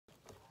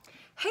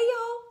Hey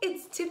y'all,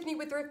 it's Tiffany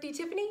with Thrifty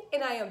Tiffany,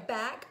 and I am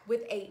back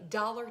with a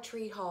Dollar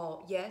Tree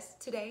haul. Yes,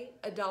 today,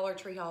 a Dollar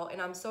Tree haul,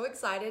 and I'm so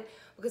excited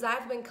because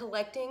I've been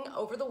collecting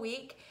over the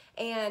week,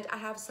 and I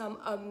have some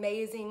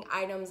amazing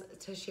items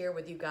to share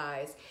with you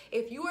guys.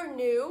 If you are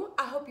new,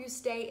 I hope you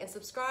stay and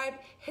subscribe.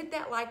 Hit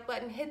that like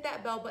button, hit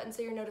that bell button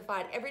so you're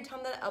notified every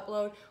time that I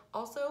upload.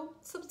 Also,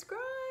 subscribe.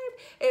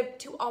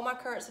 To all my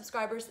current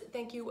subscribers,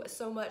 thank you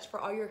so much for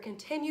all your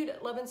continued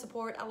love and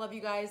support. I love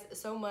you guys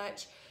so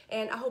much.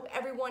 And I hope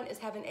everyone is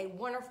having a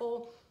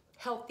wonderful,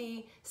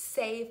 healthy,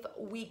 safe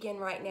weekend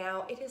right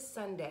now. It is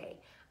Sunday.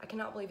 I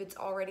cannot believe it's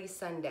already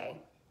Sunday.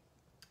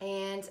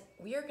 And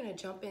we are gonna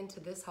jump into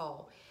this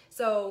haul.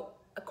 So,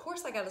 of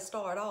course I gotta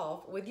start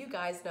off with, you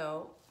guys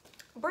know,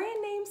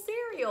 brand name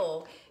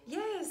cereal.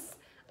 Yes,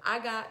 I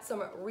got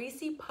some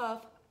Reese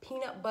Puff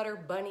Peanut Butter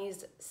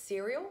Bunnies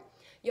cereal.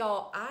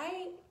 Y'all,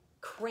 I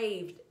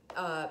craved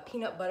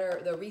peanut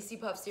butter, the Reese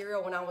Puff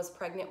cereal when I was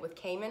pregnant with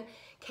Cayman.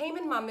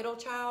 Cayman, my middle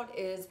child,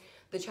 is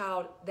the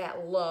child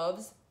that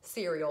loves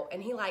cereal,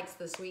 and he likes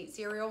the sweet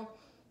cereal.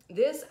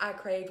 This I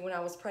craved when I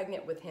was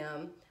pregnant with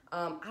him.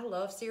 I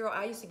love cereal.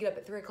 I used to get up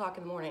at 3 o'clock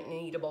in the morning and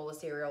eat a bowl of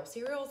cereal.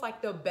 Cereal is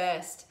like the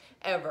best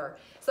ever.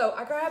 So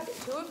I grabbed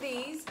 2 of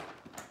these.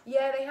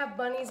 Yeah, they have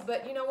bunnies,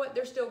 but you know what?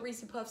 They're still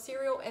Reese Puff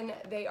cereal, and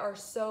they are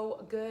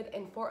so good.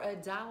 And for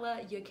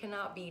 $1, you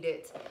cannot beat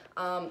it.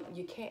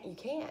 You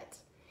can't.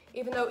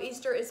 Even though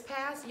Easter is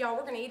past, y'all,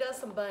 we're gonna eat us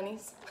some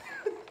bunnies.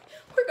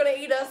 We're gonna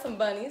eat us some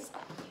bunnies.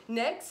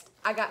 Next,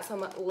 I got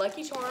some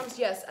Lucky Charms.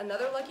 Yes,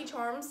 another Lucky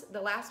Charms.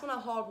 The last one I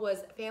hauled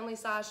was family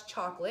size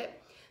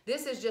chocolate.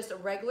 This is just a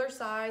regular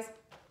size,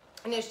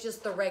 and it's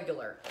just the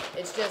regular.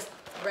 It's just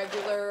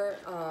regular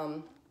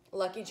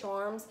Lucky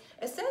Charms.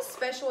 It says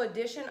special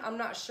edition. I'm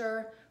not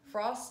sure.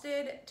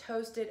 Frosted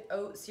toasted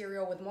oat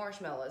cereal with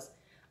marshmallows.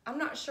 I'm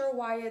not sure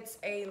why it's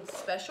a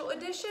special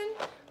edition,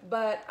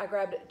 but I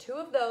grabbed 2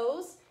 of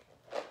those.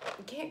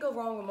 You can't go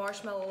wrong with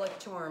marshmallow Lucky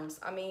Charms.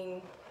 I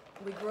mean,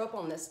 we grew up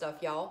on this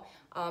stuff, y'all.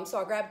 So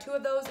I grabbed 2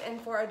 of those,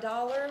 and for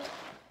 $1,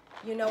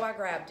 you know I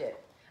grabbed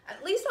it.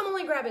 At least I'm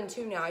only grabbing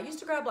 2 now. I used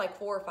to grab like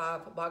 4 or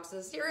 5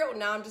 boxes of cereal.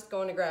 Now I'm just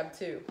going to grab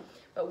 2.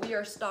 But we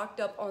are stocked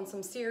up on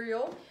some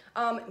cereal.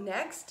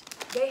 Next,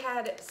 they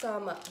had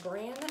some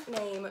brand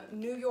name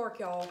New York,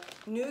 y'all.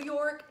 New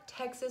York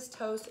Texas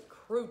Toast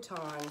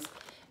Croutons.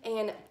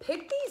 And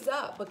pick these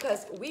up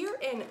because we're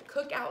in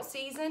cookout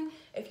season.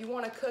 If you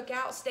want to cook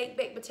out steak,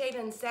 baked potato,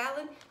 and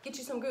salad, get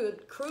you some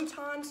good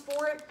croutons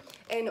for it.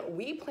 And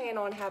we plan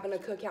on having a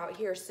cookout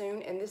here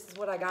soon, and this is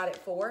what I got it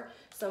for.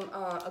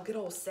 A good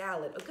old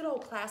salad, a good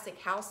old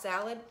classic house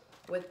salad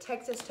with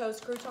Texas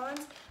Toast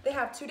Croutons. They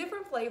have 2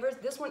 different flavors.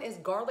 This one is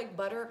garlic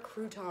butter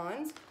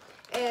croutons,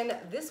 and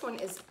this one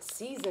is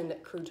seasoned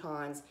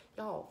croutons.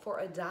 Y'all,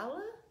 for $1?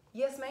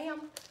 Yes,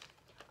 ma'am.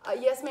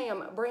 Yes,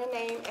 ma'am. Brand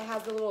name. It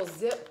has a little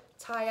zip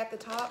tie at the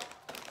top.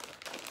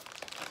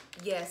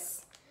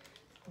 Yes.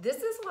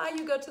 This is why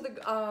you go to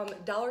the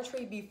Dollar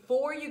Tree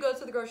before you go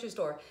to the grocery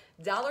store.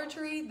 Dollar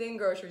Tree, then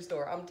grocery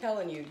store. I'm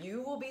telling you,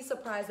 you will be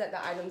surprised at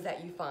the items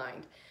that you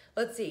find.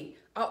 Let's see.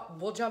 Oh,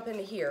 we'll jump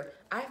into here.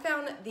 I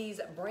found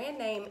these brand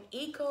name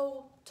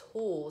Eco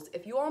Tools.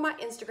 If you are on my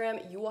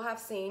Instagram, you will have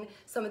seen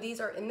some of these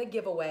are in the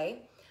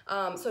giveaway.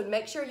 So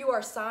make sure you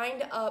are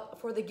signed up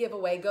for the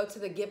giveaway. Go to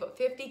the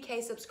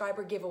 50K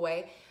subscriber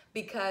giveaway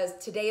because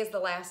today is the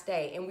last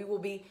day, and we will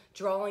be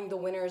drawing the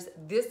winners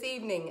this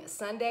evening,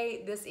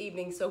 Sunday this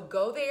evening. So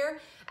go there.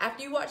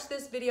 After you watch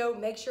this video,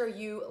 make sure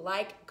you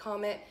like,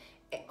 comment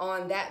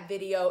on that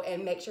video,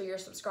 and make sure you're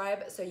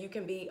subscribed so you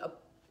can be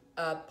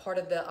a part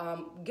of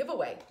the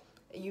giveaway.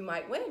 You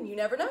might win, you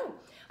never know.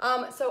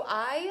 So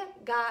I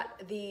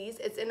got these.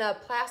 It's in a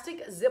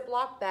plastic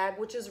Ziploc bag,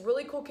 which is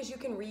really cool because you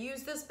can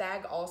reuse this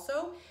bag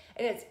also.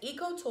 And it's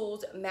Eco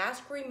Tools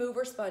Mask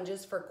Remover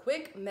Sponges for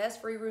quick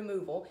mess-free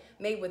removal,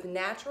 made with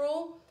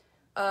natural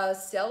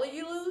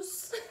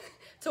cellulose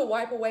to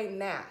wipe away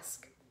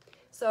mask.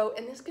 So,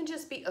 and this can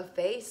just be a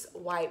face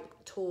wipe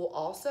tool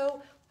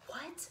also.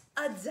 What,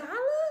 $1?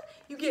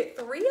 You get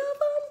 3 of them?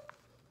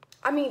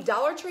 I mean,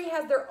 Dollar Tree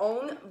has their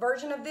own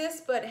version of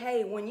this, but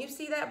hey, when you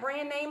see that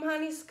brand name,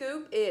 honey,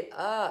 scoop it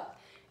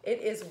up. It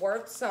is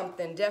worth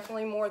something,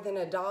 definitely more than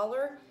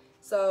 $1.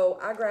 So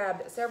I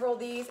grabbed several of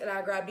these, and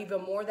I grabbed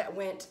even more that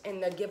went in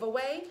the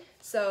giveaway.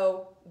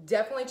 So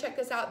definitely check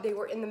this out. They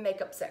were in the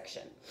makeup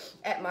section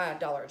at my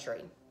Dollar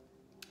Tree.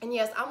 And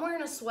yes, I'm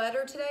wearing a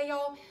sweater today,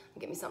 y'all.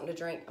 Get me something to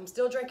drink. I'm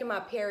still drinking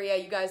my Perrier.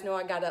 You guys know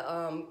I got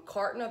a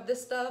carton of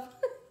this stuff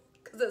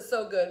because it's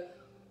so good.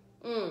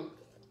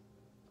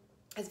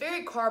 It's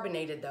very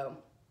carbonated though,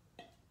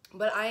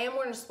 but I am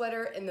wearing a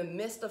sweater in the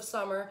midst of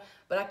summer,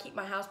 but I keep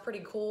my house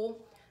pretty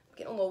cool. I'm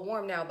getting a little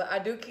warm now, but I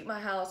do keep my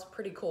house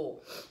pretty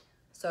cool.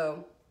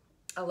 So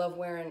I love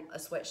wearing a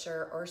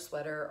sweatshirt or a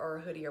sweater or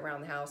a hoodie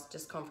around the house,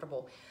 just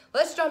comfortable.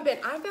 Let's jump in.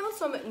 I found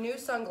some new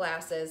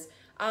sunglasses.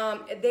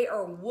 They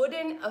are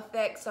wooden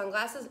effect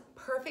sunglasses.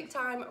 Perfect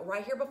time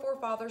right here before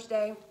Father's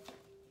Day.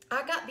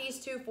 I got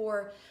these 2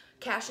 for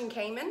Cash and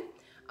Cayman.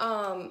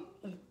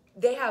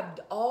 They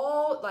have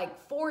all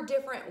like 4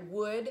 different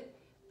wood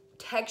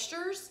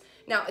textures.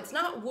 Now, it's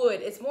not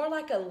wood. It's more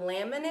like a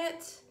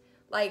laminate,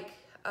 like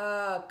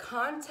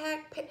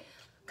contact,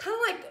 kind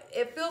of like,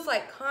 it feels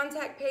like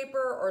contact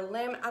paper or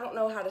laminate. I don't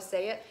know how to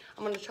say it.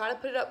 I'm going to try to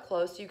put it up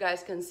close so you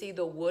guys can see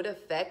the wood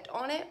effect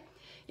on it.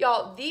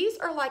 Y'all, these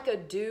are like a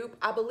dupe.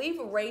 I believe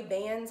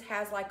Ray-Bans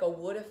has like a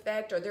wood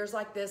effect, or there's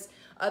like this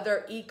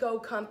other eco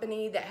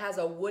company that has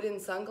a wooden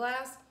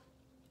sunglass.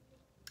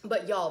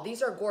 But y'all,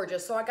 these are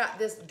gorgeous. So I got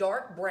this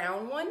dark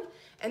brown one,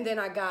 and then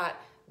I got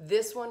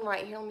this one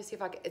right here. Let me see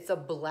if I can, it's a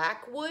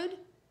black wood.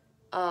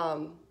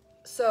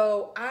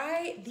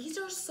 These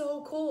are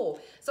so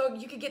cool. So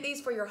you could get these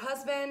for your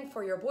husband,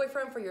 for your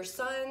boyfriend, for your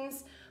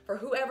sons, for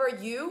whoever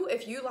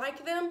if you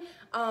like them.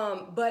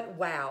 But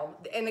wow.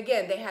 And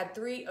again, they had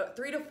three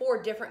to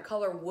four different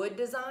color wood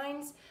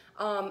designs.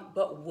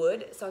 But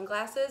wood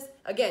sunglasses,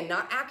 again,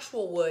 not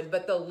actual wood,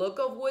 but the look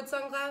of wood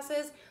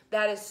sunglasses,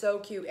 that is so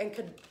cute and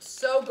could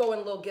so go in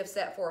a little gift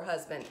set for a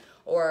husband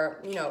or,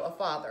 you know, a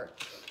father.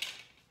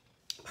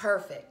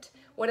 Perfect.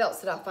 What else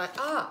did I find?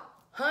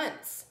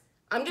 Hunts.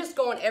 I'm just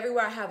going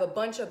everywhere. I have a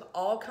bunch of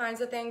all kinds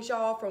of things,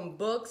 y'all, from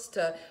books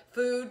to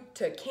food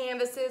to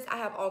canvases. I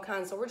have all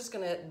kinds, so we're just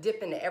gonna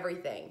dip into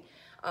everything.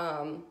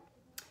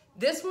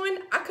 This one,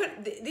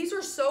 these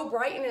are so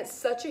bright and it's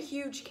such a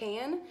huge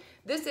can.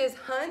 This is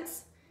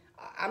Hunt's,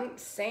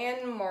 San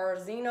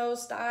Marzino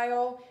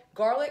style,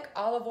 garlic,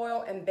 olive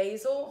oil, and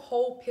basil,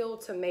 whole peel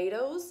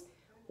tomatoes.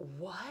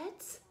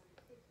 What?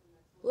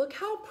 Look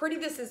how pretty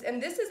this is.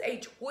 And this is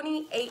a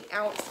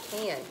 28-ounce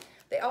can.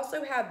 They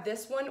also have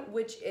this one,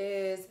 which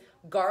is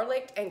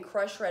garlic and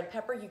crushed red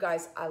pepper. You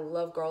guys, I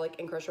love garlic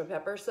and crushed red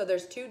pepper. So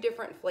there's two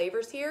different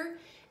flavors here.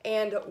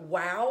 And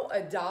wow,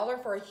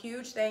 $1 for a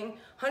huge thing.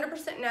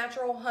 100%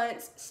 natural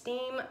Hunt's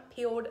steam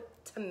peeled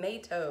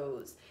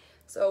tomatoes.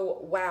 So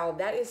wow,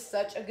 that is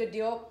such a good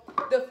deal.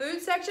 The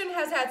food section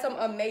has had some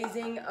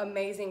amazing,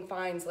 amazing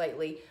finds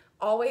lately.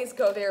 Always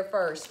go there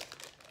first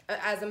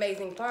as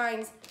amazing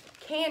finds.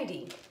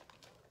 Candy.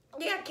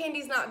 Yeah,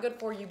 candy's not good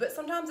for you, but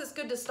sometimes it's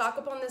good to stock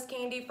up on this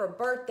candy for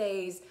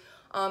birthdays.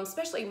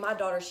 Especially my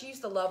daughter, she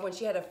used to love when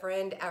she had a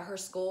friend at her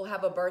school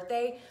have a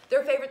birthday.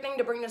 Their favorite thing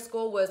to bring to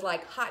school was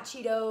like hot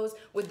Cheetos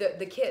with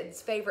the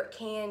kids' favorite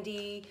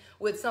candy,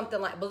 with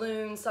something like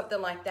balloons,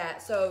 something like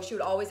that. So she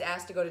would always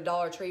ask to go to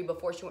Dollar Tree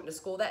before she went to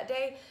school that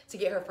day to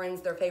get her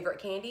friends their favorite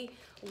candy.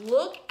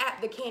 Look at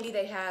the candy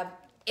they have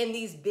in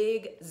these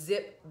big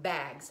zip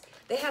bags.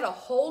 They had a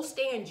whole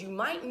stand. You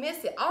might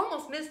miss it. I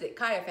almost missed it.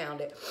 Kaya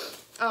found it.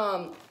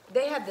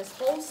 They had this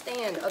whole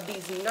stand of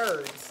these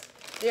Nerds.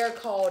 They're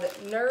called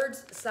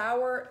Nerds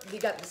Sour. You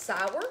got the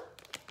sour.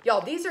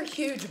 Y'all, these are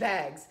huge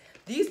bags.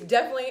 These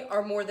definitely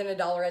are more than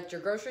 $1 at your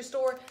grocery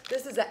store.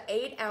 This is an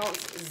 8-ounce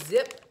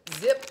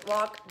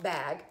Ziploc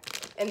bag.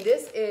 And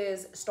this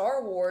is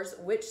Star Wars.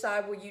 Which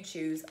side will you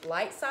choose?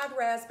 Light side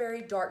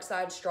raspberry, dark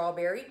side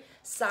strawberry.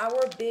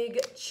 Sour,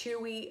 big,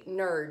 chewy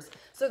Nerds.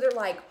 So they're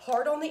like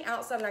hard on the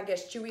outside and I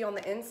guess chewy on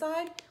the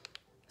inside.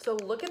 So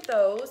look at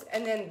those.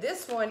 And then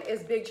this one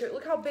is big.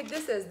 Look how big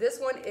this is. This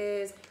one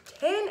is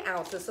 10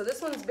 ounces. So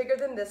this one's bigger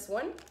than this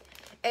one.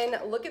 And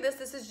look at this.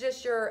 This is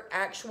just your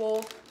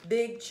actual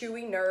big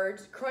chewy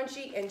Nerds,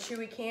 crunchy and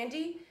chewy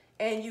candy.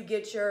 And you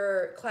get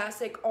your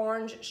classic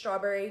orange,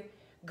 strawberry,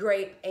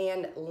 grape,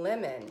 and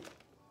lemon.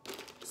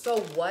 So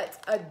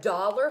what?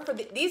 $1 for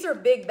these are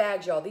big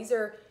bags, y'all. These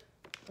are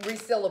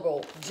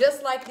resealable,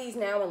 just like these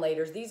Now and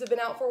Laters. These have been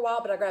out for a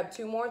while, but I grabbed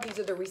 2 more. These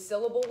are the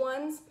resealable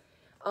ones.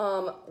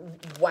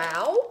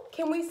 Wow.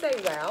 Can we say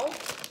wow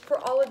for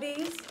all of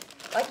these?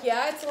 Like,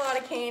 yeah, it's a lot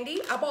of candy.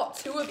 I bought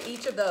 2 of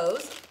each of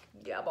those.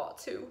 Yeah, I bought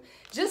 2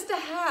 just to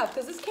have,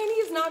 because this candy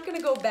is not going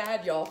to go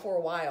bad, y'all, for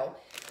a while.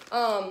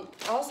 I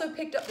also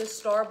picked up the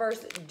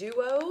Starburst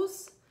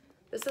Duos.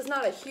 This is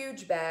not a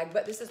huge bag,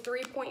 but this is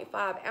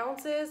 3.5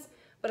 ounces.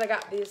 But I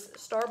got these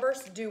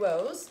Starburst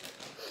Duos.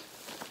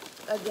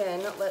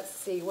 Again, let's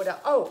see what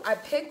else. Oh, I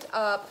picked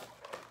up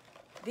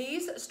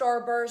these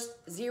Starburst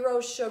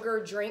Zero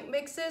Sugar drink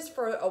mixes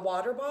for a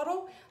water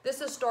bottle.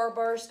 This is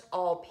Starburst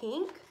All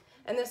Pink,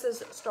 and this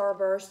is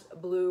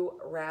Starburst Blue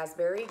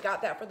Raspberry.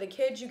 Got that for the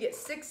kids. You get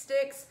 6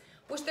 sticks.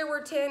 Wish there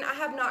were 10. I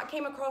have not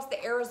came across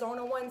the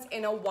Arizona ones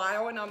in a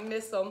while, and I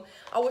miss them.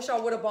 I wish I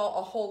would have bought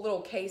a whole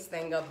little case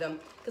thing of them,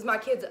 because my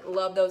kids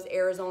love those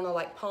Arizona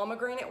like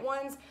pomegranate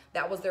ones.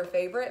 That was their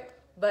favorite.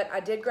 But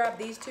I did grab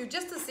these 2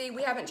 just to see.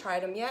 We haven't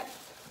tried them yet.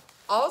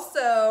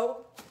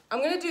 Also, I'm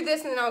going to do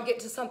this and then I'll get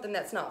to something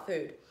that's not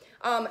food.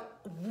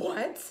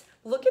 What?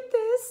 Look at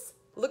this.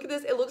 Look at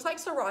this. It looks like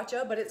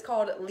sriracha, but it's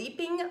called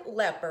Leaping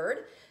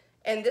Leopard.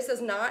 And this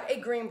is not a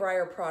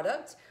Greenbrier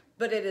product,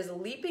 but it is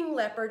Leaping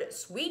Leopard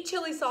sweet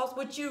chili sauce,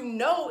 which you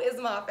know is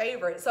my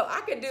favorite. So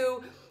I could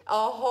do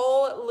a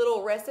whole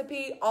little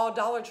recipe all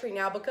Dollar Tree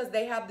now because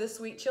they have this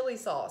sweet chili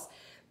sauce.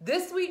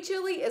 This sweet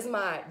chili is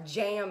my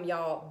jam,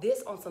 y'all.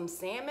 This on some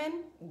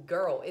salmon,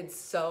 girl, it's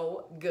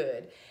so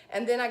good.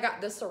 And then I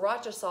got the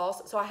sriracha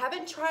sauce. So I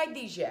haven't tried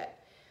these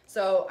yet.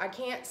 So I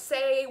can't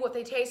say what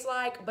they taste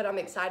like, but I'm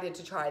excited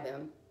to try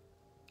them.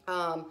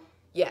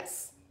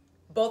 Yes,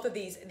 both of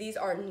these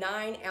are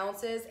 9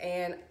 ounces,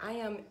 and I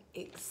am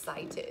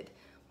excited.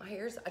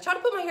 I tried to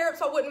put my hair up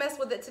so I wouldn't mess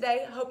with it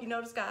today. I hope you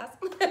noticed, guys.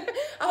 I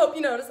hope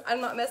you noticed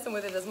I'm not messing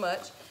with it as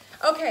much.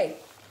 Okay,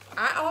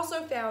 I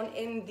also found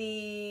in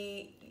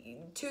the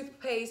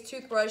toothpaste,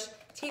 toothbrush,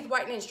 teeth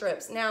whitening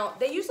strips. Now,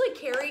 they usually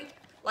carry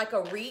like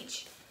a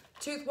Reach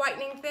tooth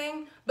whitening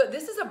thing, but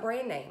this is a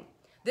brand name.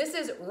 This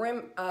is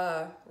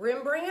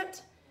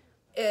Rembrandt.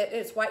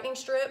 It's whitening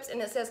strips,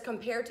 and it says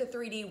compared to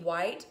 3D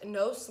white,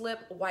 no slip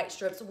white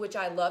strips, which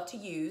I love to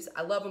use.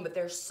 I love them, but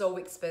they're so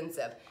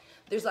expensive.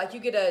 There's like, you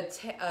get a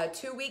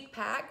 2-week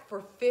pack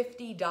for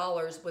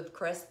 $50 with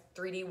Crest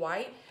 3D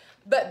white.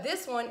 But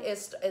this one it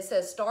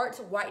says starts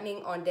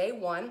whitening on day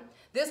 1.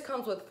 This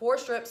comes with 4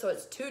 strips, so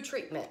it's 2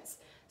 treatments.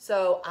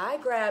 So I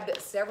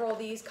grabbed several of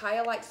these.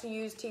 Kaya likes to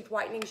use teeth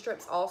whitening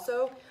strips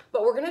also,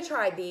 but we're gonna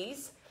try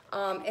these.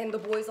 And the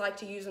boys like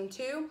to use them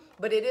too,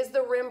 but it is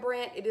the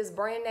Rembrandt, it is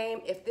brand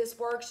name. If this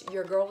works,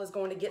 your girl is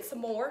going to get some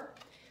more,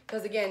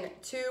 because again,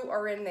 2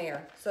 are in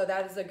there, so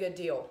that is a good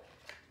deal.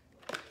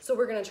 So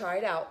we're gonna try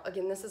it out.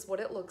 Again, this is what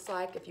it looks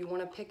like if you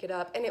wanna pick it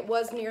up, and it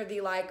was near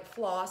the like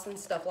floss and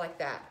stuff like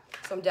that.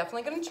 So I'm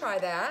definitely gonna try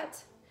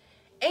that.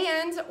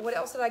 And what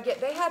else did I get?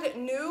 They had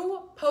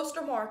new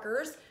poster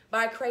markers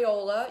by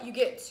Crayola. You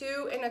get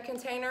 2 in a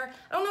container.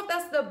 I don't know if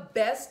that's the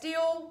best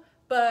deal,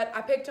 but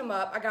I picked them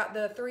up. I got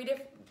the three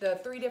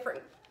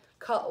different,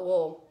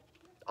 well,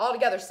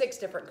 altogether 6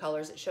 different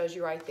colors. It shows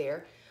you right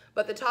there.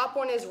 But the top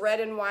one is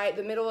red and white,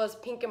 the middle is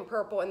pink and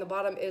purple, and the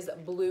bottom is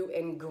blue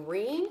and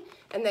green.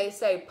 And they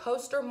say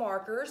poster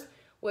markers,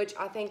 which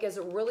I think is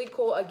really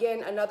cool.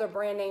 Again, another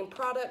brand name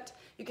product.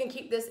 You can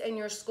keep this in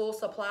your school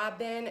supply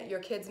bin.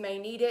 Your kids may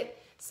need it.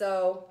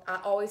 So I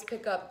always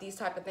pick up these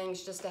type of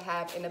things just to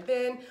have in a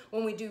bin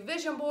when we do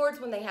vision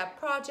boards, when they have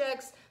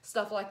projects,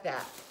 stuff like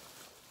that.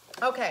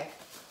 Okay,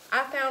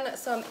 I found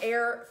some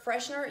air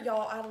freshener.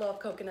 Y'all, I love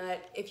coconut.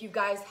 If you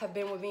guys have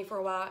been with me for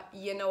a while,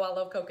 you know I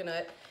love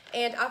coconut.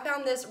 And I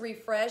found this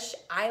Refresh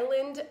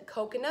Island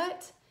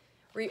Coconut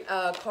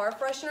car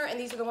freshener, and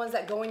these are the ones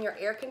that go in your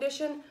air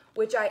condition,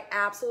 which I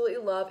absolutely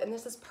love. And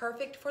this is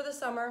perfect for the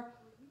summer.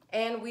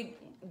 And we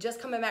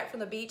just coming back from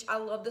the beach. I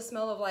love the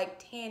smell of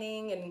like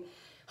tanning and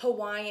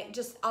Hawaiian.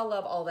 Just, I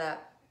love all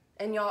that.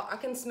 And y'all, I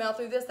can smell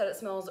through this that it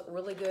smells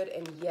really good.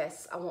 And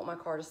yes, I want my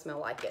car to smell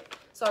like it.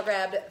 So I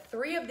grabbed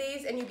 3 of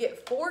these, and you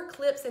get 4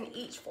 clips in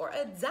each for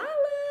 $1.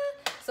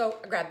 So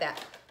I grabbed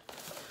that.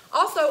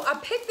 Also, I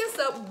picked this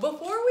up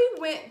before we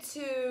went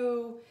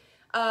to,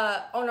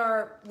 on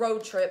our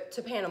road trip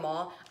to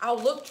Panama. I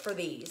looked for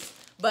these,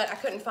 but I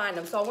couldn't find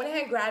them. So I went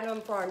ahead and grabbed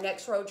them for our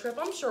next road trip.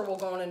 I'm sure we'll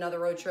go on another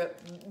road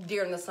trip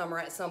during the summer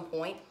at some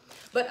point.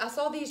 But I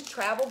saw these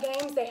travel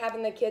games they have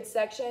in the kids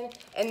section,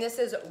 and this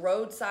is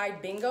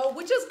Roadside Bingo,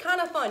 which is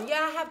kind of fun.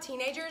 Yeah, I have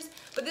teenagers,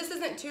 but this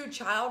isn't too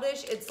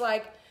childish. It's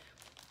like,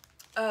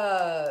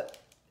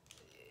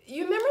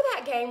 you remember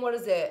that game? What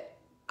is it?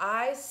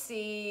 I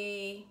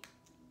see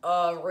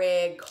a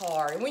red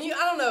car. And when you,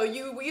 I don't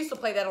know, we used to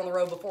play that on the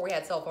road before we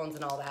had cell phones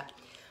and all that.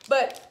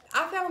 But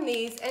I found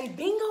these, and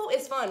bingo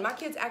is fun. My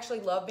kids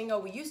actually love bingo.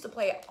 We used to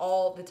play it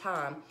all the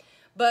time.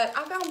 But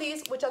I found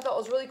these, which I thought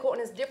was really cool,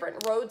 and it's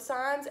different road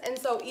signs. And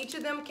so each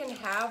of them can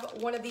have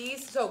one of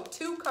these. So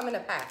 2 come in a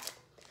pack.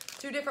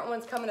 2 different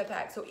ones come in a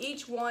pack. So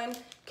each one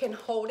can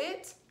hold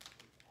it.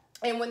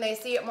 And when they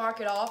see it, mark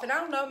it off. And I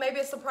don't know, maybe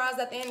a surprise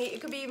at the end.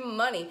 It could be even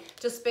money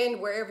to spend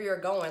wherever you're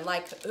going.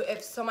 Like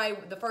if somebody,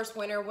 the first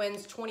winner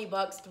wins 20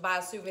 bucks to buy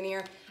a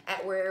souvenir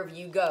at wherever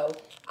you go.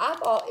 I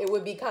thought it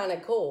would be kind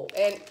of cool.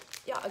 And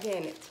yeah,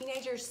 again,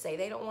 teenagers say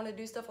they don't want to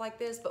do stuff like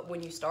this, but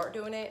when you start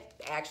doing it,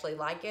 they actually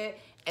like it.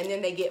 And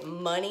then they get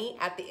money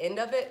at the end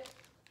of it.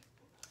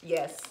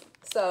 Yes.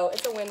 So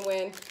it's a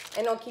win-win,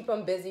 and it'll keep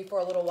them busy for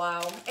a little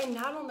while and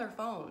not on their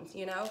phones,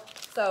 you know?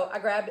 So I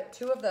grabbed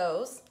 2 of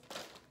those.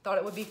 Thought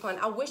it would be fun.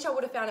 I wish I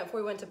would have found it before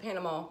we went to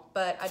Panama,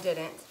 but I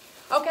didn't.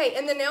 Okay,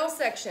 in the nail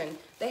section,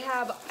 they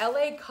have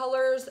LA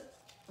Colors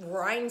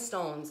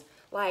rhinestones.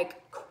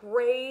 Like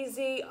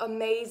crazy,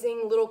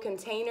 amazing little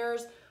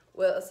containers.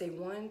 Well, let's see,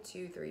 1,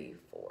 2, 3,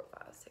 4,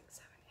 5, 6,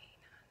 7, 8,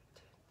 9,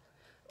 10.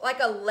 Like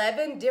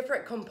 11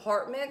 different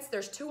compartments.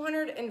 There's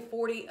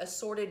 240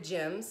 assorted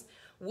gems,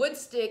 wood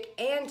stick,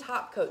 and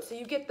top coat. So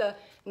you get the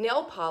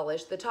nail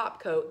polish, the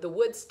top coat, the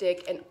wood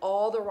stick, and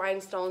all the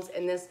rhinestones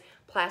in this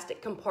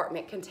plastic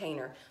compartment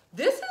container.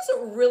 This is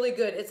really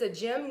good. It's a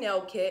gem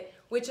nail kit,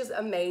 which is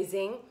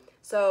amazing.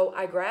 So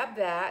I grabbed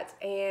that,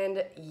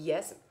 and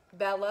yes,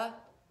 Bella,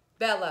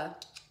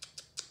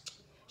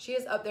 she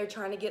is up there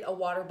trying to get a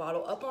water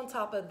bottle up on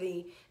top of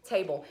the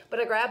table. But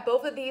I grabbed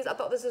both of these. I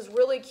thought this is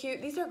really cute.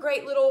 These are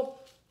great little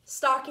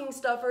stocking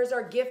stuffers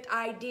or gift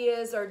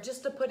ideas, or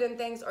just to put in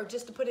things, or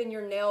just to put in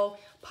your nail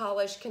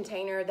polish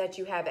container that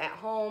you have at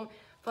home.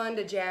 Fun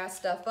to jazz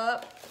stuff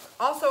up.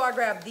 Also, I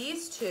grabbed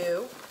these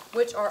 2,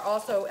 which are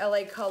also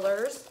LA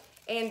Colors.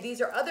 And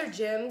these are other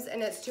gems,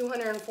 and it's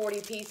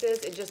 240 pieces.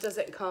 It just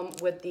doesn't come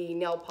with the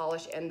nail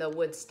polish and the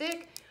wood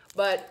stick,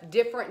 but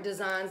different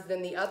designs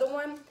than the other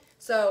one.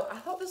 So I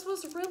thought this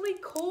was really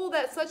cool.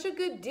 That's such a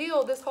good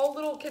deal. This whole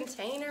little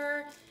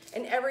container,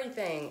 and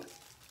everything.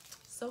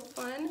 So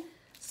fun.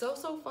 So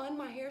fun.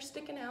 My hair's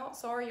sticking out.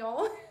 Sorry,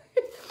 y'all.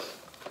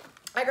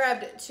 I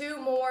grabbed 2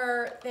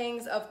 more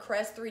things of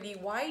Crest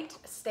 3D White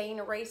Stain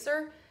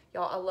Eraser.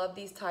 Y'all, I love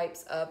these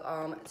types of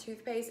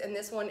toothpaste, and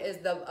this one is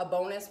a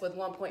bonus with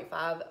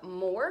 1.5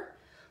 more.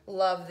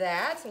 Love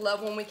that.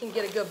 Love when we can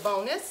get a good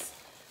bonus.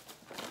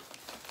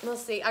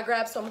 Let's see. I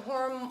grabbed some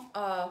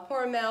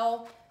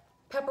Hormel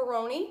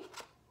pepperoni.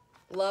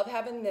 Love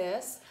having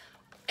this.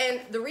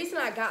 And the reason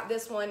I got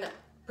this one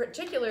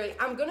particularly,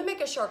 I'm going to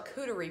make a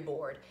charcuterie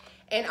board.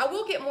 And I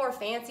will get more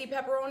fancy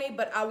pepperoni,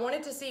 but I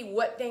wanted to see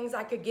what things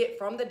I could get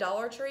from the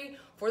Dollar Tree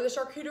for the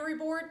charcuterie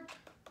board.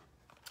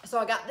 So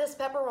I got this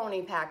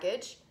pepperoni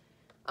package,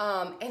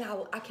 and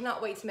I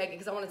cannot wait to make it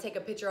because I want to take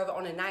a picture of it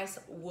on a nice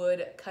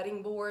wood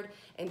cutting board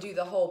and do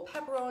the whole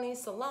pepperoni,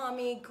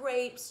 salami,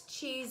 grapes,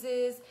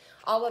 cheeses,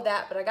 all of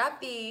that. But I got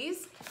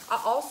these.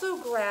 I also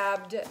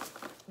grabbed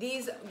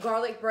these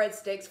garlic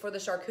breadsticks for the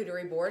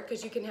charcuterie board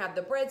because you can have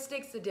the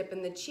breadsticks to dip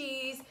in the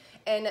cheese.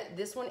 And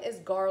this one is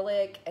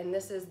garlic, and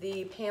this is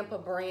the Pampa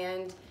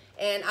brand.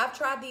 And I've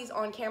tried these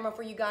on camera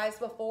for you guys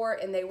before,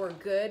 and they were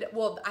good.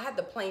 Well, I had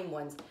the plain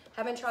ones.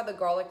 Haven't tried the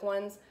garlic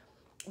ones.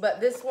 But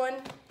this one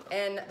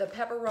and the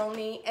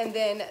pepperoni, and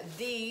then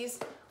these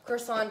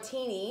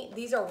croissantini.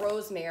 These are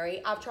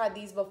rosemary. I've tried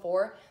these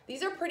before.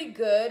 These are pretty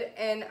good,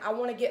 and I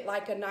want to get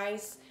like a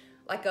nice,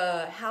 like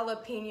a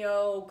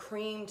jalapeno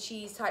cream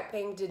cheese type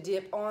thing to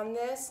dip on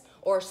this,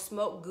 or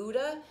smoked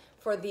Gouda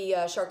for the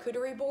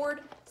charcuterie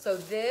board. So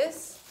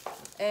this,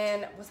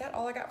 and was that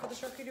all I got for the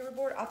charcuterie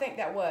board? I think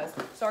that was.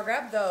 So I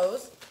grabbed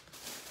those.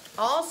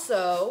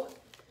 Also,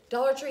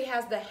 Dollar Tree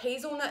has the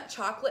hazelnut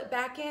chocolate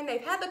back in.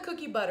 They've had the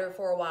cookie butter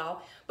for a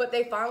while, but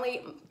they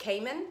finally,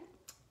 Cayman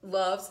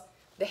loves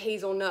the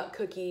hazelnut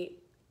cookie.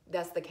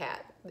 That's the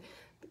cat.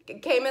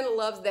 Cayman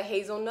loves the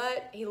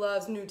hazelnut. He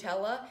loves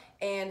Nutella.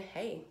 And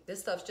hey, this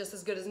stuff's just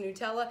as good as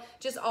Nutella.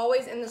 Just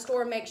always in the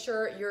store, make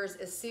sure yours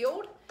is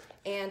sealed.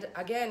 And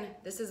again,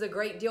 this is a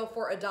great deal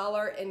for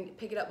 $1, and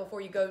pick it up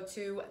before you go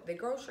to the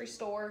grocery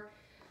store.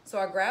 So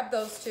I grabbed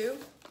those 2.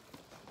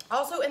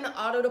 Also in the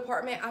auto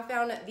department, I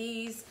found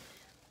these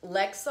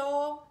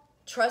Lexol,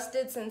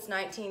 trusted since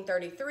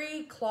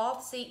 1933,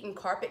 cloth seat and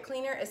carpet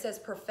cleaner. It says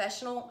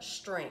professional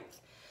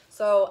strength.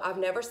 So I've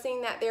never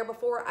seen that there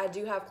before. I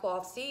do have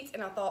cloth seats,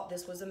 and I thought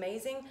this was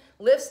amazing.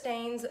 Lifts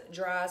stains,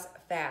 dries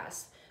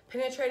fast.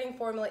 Penetrating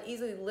formula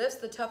easily lifts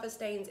the toughest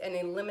stains and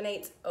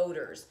eliminates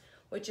odors,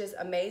 which is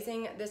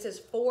amazing. This is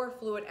 4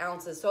 fluid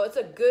ounces. So it's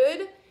a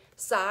good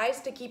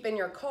size to keep in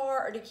your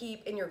car or to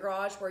keep in your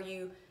garage where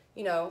you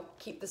know,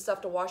 keep the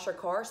stuff to wash your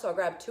car. So I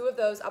grabbed 2 of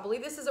those. I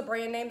believe this is a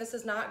brand name. This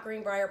is not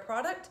Greenbrier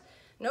product.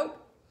 Nope,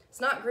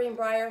 it's not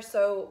Greenbrier.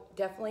 So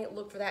definitely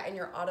look for that in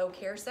your auto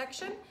care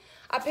section.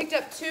 I picked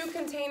up 2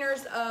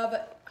 containers of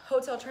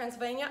Hotel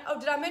Transylvania. Oh,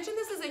 did I mention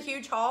this is a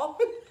huge haul?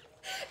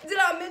 Did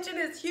I mention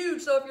it's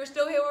huge? So if you're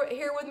still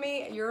here with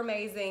me, you're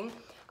amazing.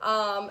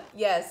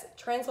 Yes,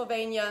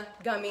 Transylvania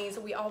gummies.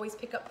 We always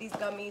pick up these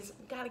gummies.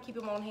 Gotta keep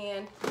them on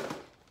hand.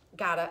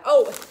 Gotta.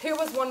 Oh, here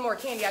was one more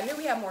candy. I knew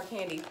we had more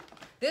candy.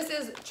 This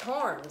is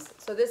Charms.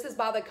 So this is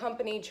by the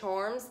company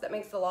Charms that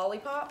makes the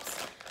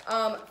lollipops.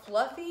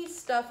 Fluffy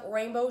Stuffed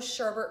Rainbow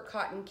Sherbet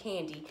Cotton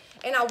Candy.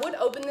 And I would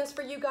open this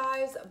for you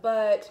guys,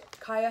 but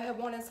Kaya had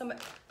wanted some.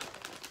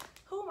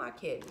 Who am I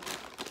kidding?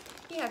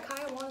 Yeah,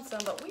 Kaya wanted some,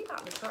 but we're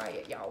about to try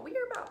it, y'all.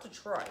 We're about to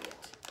try it.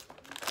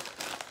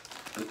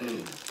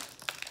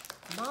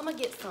 Mama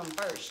gets some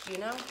first, you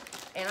know?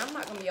 And I'm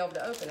not going to be able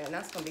to open it, and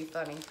that's going to be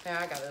funny. Now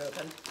I got it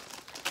open.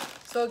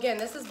 So again,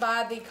 this is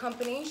by the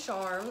company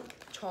Charms.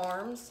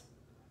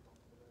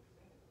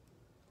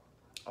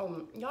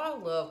 Y'all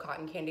love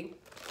cotton candy.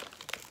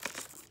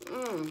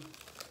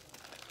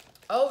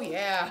 Oh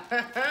yeah.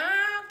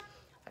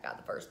 I got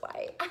the first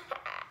bite.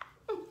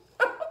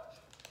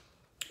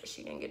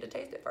 She didn't get to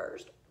taste it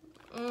first.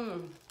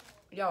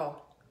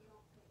 Y'all,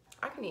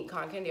 I can eat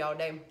cotton candy all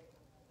day.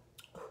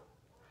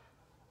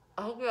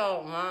 I hope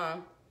y'all don't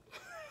mind.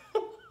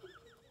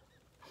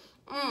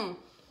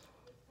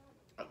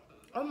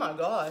 Oh my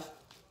gosh.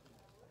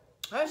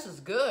 This is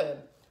good.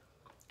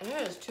 And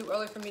it is too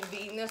early for me to be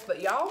eating this, but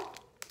y'all,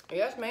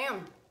 yes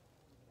ma'am.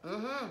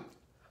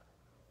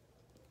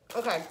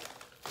 Okay,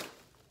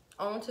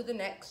 on to the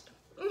next.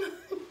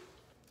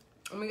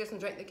 Let me get some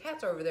drink. The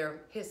cats are over there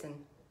hissing.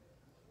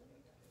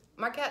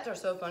 My cats are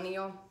so funny,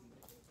 y'all.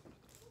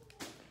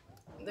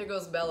 There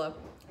goes Bella.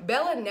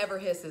 Bella never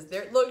hisses.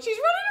 There, look, she's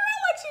running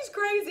around like she's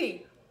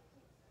crazy.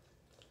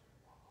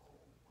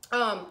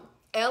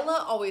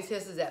 Ella always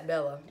hisses at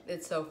Bella.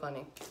 It's so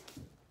funny.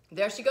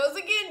 There she goes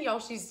again, y'all.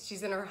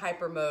 She's in her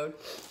hyper mode.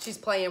 She's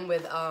playing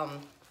with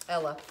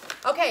Ella.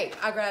 Okay,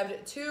 I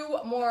grabbed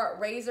 2 more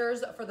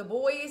razors for the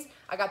boys.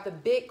 I got the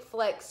Big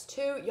Flex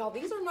 2. Y'all,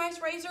 these are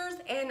nice razors.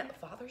 And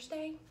Father's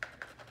Day,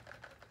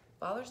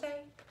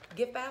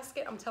 gift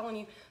basket, I'm telling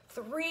you,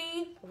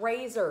 3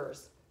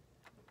 razors.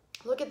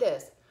 Look at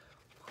this.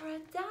 For $1.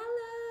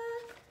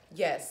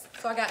 Yes,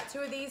 so I got 2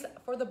 of these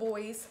for the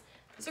boys.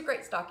 These are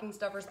great stocking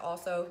stuffers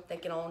also,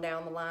 thinking on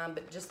down the line,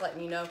 but just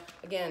letting you know,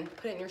 again,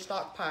 put it in your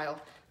stockpile.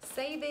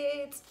 Save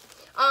it.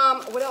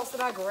 What else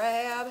did I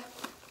grab?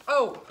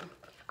 Oh,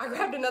 I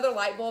grabbed another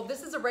light bulb.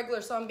 This is a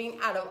regular sunbeam.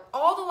 Out of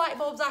all the light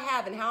bulbs I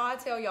have, and how I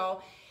tell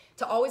y'all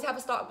to always have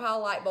a stockpile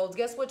of light bulbs,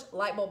 guess which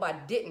light bulb I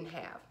didn't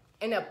have?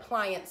 An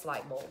appliance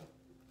light bulb.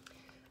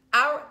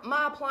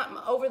 My appliance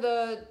over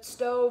the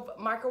stove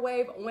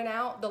microwave went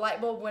out, the light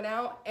bulb went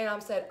out, and I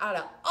said, out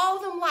of all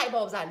them light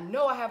bulbs, I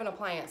know I have an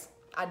appliance.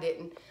 I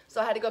didn't.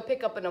 So I had to go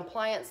pick up an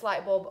appliance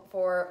light bulb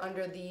for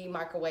under the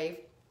microwave.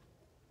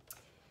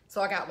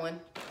 So I got one.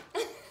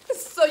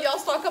 So y'all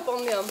stock up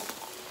on them.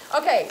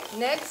 Okay,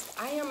 next,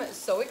 I am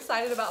so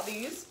excited about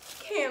these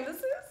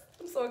canvases.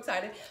 I'm so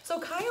excited. So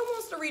Kaya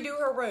wants to redo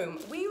her room.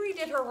 We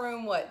redid her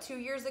room, what, 2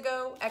 years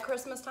ago at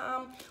Christmas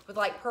time with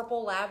like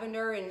purple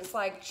lavender, and it's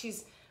like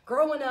she's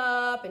growing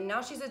up and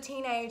now she's a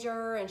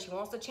teenager and she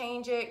wants to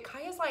change it.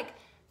 Kaya's like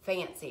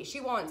fancy.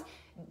 She wants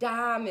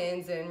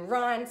diamonds and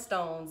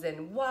rhinestones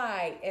and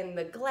white and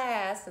the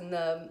glass and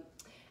the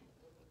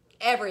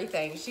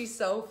everything. She's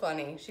so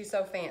funny. She's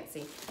so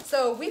fancy.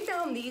 So we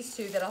found these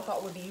two that I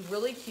thought would be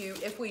really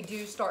cute. If we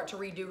do start to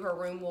redo her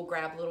room, we'll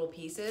grab little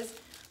pieces.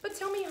 But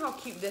tell me how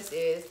cute this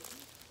is.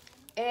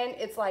 And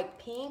it's like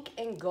pink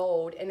and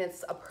gold, and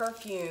it's a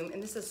perfume,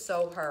 and this is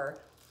so her.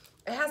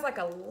 It has like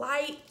a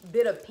light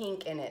bit of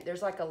pink in it.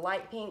 There's like a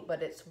light pink,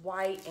 but it's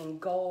white and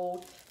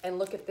gold. And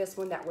look at this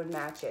one that would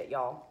match it,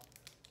 y'all.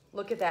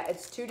 Look at that.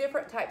 It's 2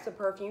 different types of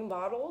perfume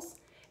bottles,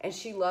 and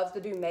she loves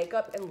to do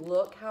makeup, and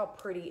look how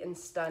pretty and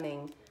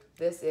stunning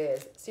this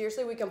is.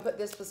 Seriously, we can put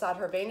this beside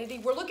her vanity.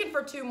 We're looking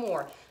for 2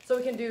 more, so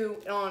we can do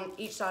on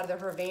each side of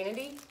her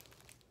vanity.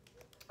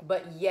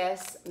 But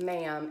yes,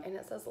 ma'am, and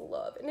it says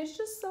love, and it's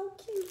just so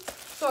cute.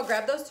 So I'll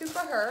grab those 2 for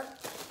her,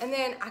 and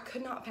then I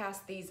could not pass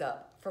these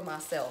up for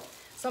myself.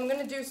 So I'm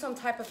gonna do some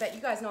type of that. You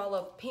guys know I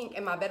love pink,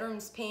 and my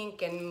bedroom's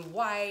pink and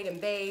white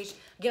and beige.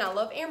 Again, I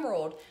love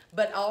emerald,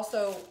 but I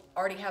also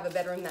already have a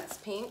bedroom that's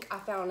pink. I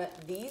found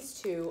these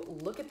 2.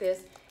 Look at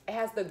this. It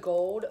has the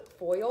gold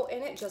foil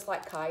in it, just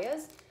like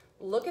Kaya's.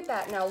 Look at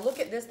that. Now look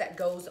at this that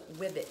goes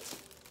with it.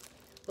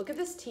 Look at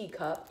this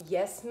teacup.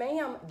 Yes,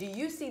 ma'am. Do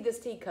you see this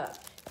teacup?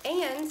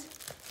 And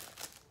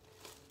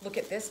look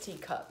at this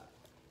teacup.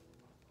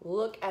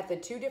 Look at the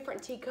 2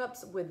 different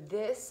teacups with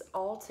this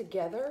all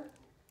together.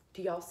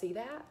 Do y'all see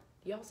that?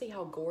 Do y'all see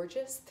how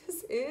gorgeous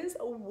this is?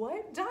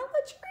 What? Dollar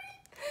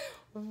Tree?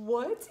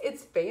 What?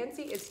 It's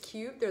fancy. It's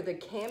cute. They're the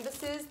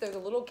canvases. They're the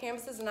little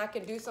canvases, and I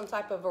could do some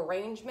type of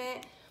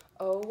arrangement.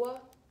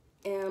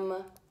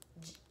 OMG,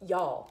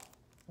 y'all.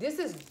 This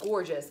is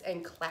gorgeous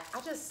and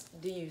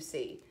do you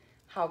see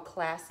how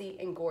classy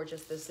and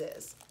gorgeous this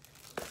is?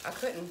 I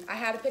couldn't. I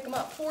had to pick them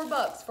up.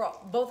 $4 for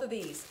both of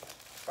these.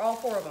 For all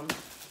 4 of them.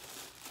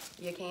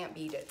 You can't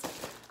beat it.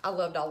 I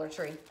love Dollar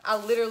Tree. I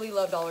literally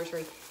love Dollar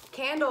Tree.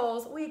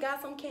 Candles. We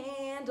got some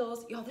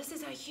candles. Yo, this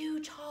is a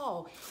huge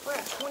haul. We're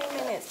at 20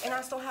 minutes, and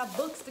I still have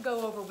books to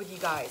go over with you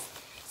guys.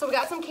 So we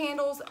got some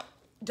candles.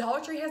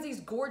 Dollar Tree has these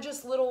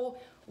gorgeous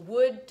little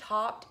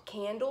wood-topped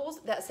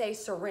candles that say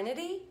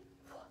Serenity.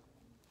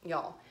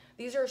 Y'all,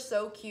 these are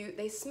so cute.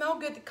 They smell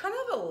good. Kind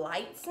of a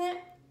light scent.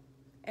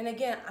 And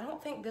again, I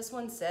don't think this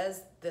one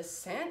says the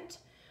scent,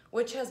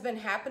 which has been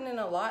happening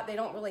a lot. They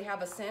don't really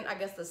have a scent. I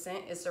guess the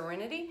scent is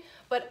Serenity.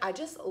 But I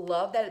just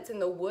love that it's in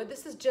the wood.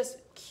 This is just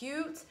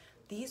cute.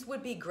 These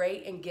would be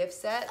great in gift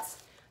sets.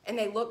 And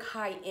they look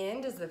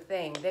high-end is the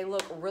thing. They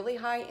look really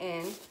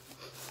high-end.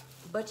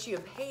 But you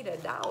paid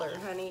 $1,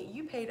 honey.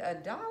 You paid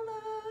 $1.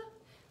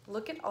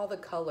 Look at all the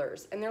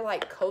colors. And they're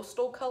like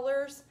coastal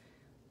colors.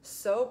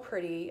 So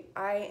pretty.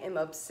 I am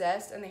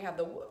obsessed. And they have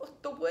the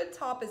wood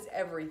top is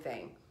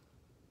everything.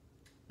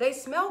 They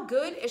smell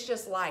good, it's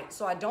just light,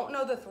 so I don't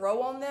know the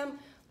throw on them,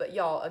 but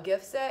y'all, a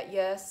gift set,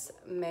 yes,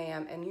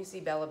 ma'am. And you see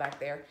Bella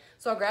back there.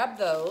 So I grabbed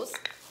those.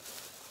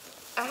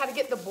 I had to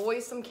get the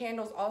boys some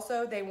candles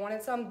also. They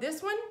wanted some.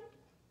 This one,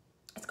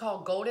 it's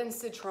called Golden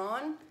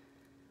Citron,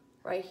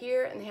 right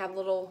here, and they have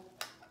little,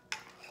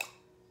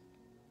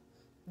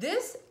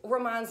 this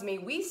reminds me,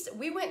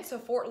 we went to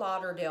Fort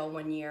Lauderdale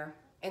one year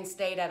and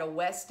stayed at a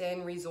West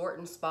End resort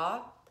and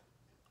spa.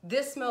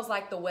 This smells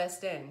like the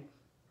West End.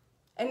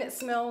 And it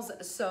smells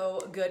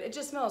so good. It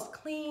just smells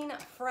clean,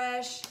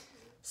 fresh,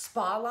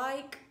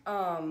 spa-like.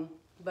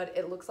 But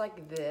it looks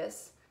like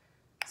this.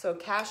 So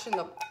Cash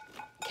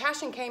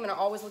and Cayman are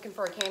always looking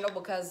for a candle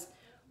because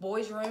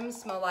boys'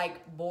 rooms smell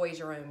like boys'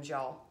 rooms,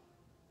 y'all.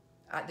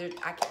 I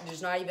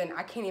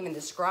can't even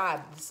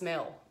describe the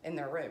smell in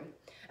their room.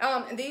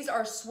 And these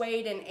are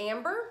Suede and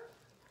Amber.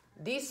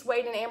 These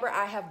Suede and Amber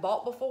I have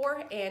bought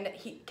before, and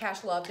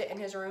Cash loved it in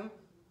his room.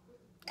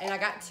 And I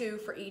got 2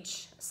 for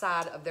each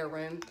side of their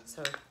room,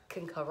 so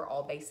can cover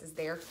all bases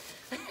there.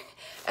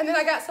 And then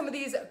I got some of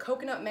these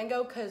coconut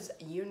mango, because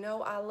you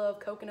know I love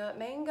coconut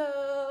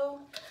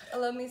mango. I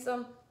love me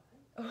some,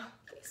 oh,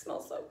 they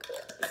smell so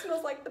good. It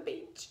smells like the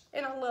beach,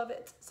 and I love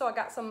it. So I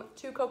got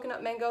 2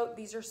 coconut mango.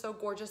 These are so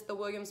gorgeous. The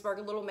Williamsburg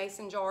little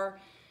mason jar.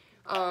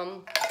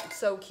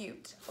 So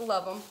cute. I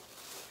love them.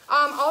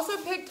 Also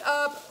picked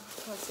up,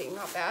 let's see,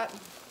 not that,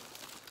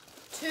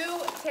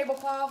 2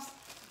 tablecloths,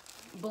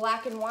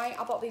 black and white.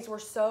 I thought these were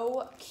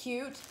so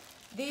cute.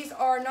 These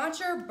are not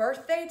your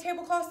birthday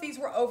tablecloths. These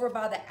were over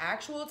by the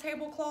actual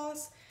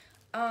tablecloths.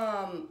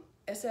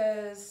 It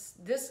says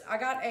this, I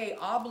got a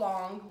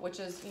oblong, which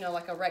is, you know,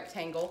 like a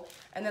rectangle.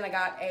 And then I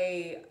got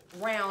a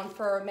round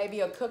for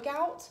maybe a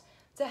cookout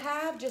to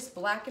have, just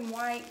black and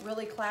white,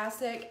 really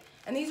classic.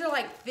 And these are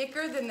like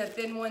thicker than the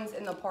thin ones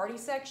in the party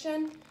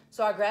section.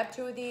 So I grabbed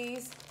 2 of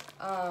these.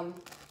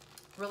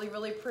 Really,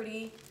 really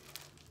pretty.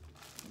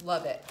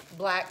 Love it.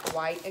 Black,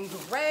 white, and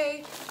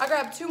gray. I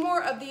grabbed 2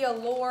 more of the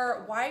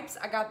Allure wipes.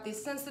 I got the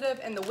Sensitive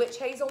and the Witch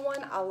Hazel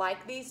one. I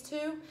like these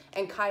 2.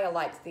 And Kaya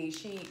likes these.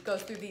 She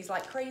goes through these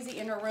like crazy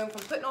in her room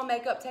from putting on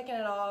makeup, taking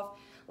it off,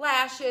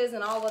 lashes,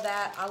 and all of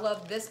that. I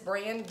love this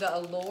brand, the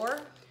Allure.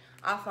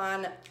 I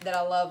find that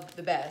I love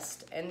the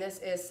best. And this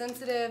is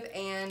Sensitive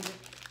and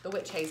the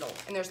Witch Hazel.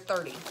 And there's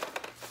 30.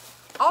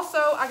 Also,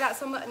 I got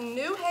some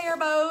new hair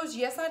bows.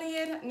 Yes, I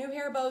did. New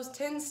hair bows,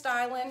 10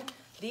 styling.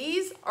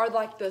 These are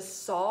like the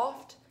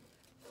soft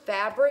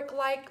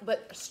fabric-like,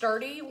 but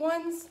sturdy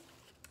ones.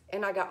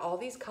 And I got all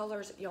these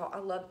colors. Y'all, I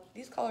love,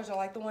 these colors are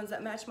like the ones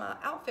that match my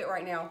outfit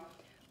right now.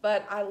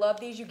 But I love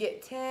these. You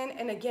get 10.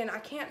 And again, I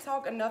can't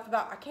talk enough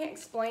about, I can't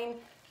explain.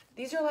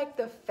 These are like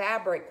the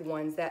fabric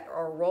ones that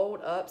are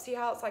rolled up. See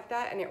how it's like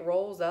that and it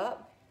rolls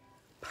up?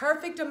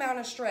 Perfect amount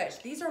of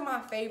stretch. These are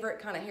my favorite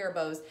kind of hair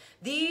bows.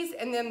 These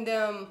and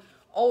them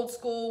old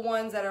school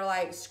ones that are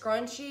like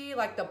scrunchy,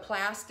 like the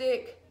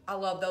plastic. I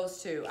love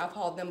those too. I've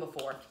hauled them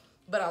before,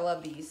 but I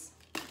love these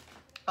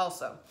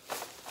also.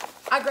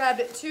 I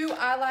grabbed 2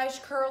 eyelash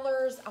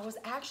curlers. I was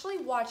actually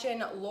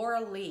watching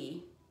Laura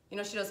Lee. You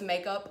know, she does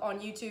makeup on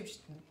YouTube.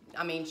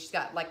 I mean, she's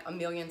got like 1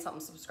 million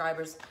something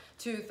subscribers,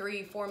 2,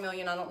 3, 4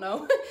 million, I don't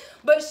know.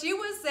 But she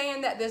was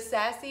saying that the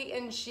Sassy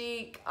and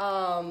Chic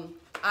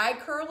eye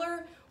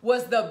curler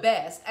was the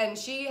best. And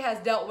she has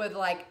dealt with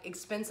like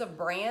expensive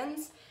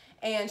brands.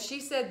 And she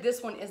said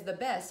this one is the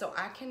best. So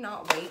I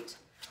cannot wait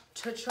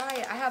to try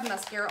it. I have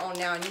mascara on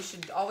now, and you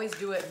should always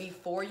do it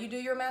before you do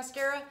your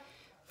mascara.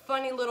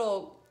 Funny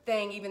little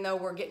thing, even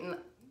though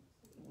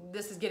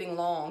this is getting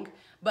long.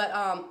 But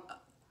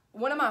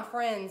one of my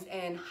friends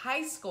in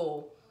high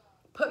school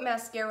put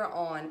mascara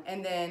on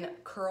and then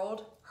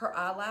curled her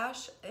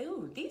eyelash.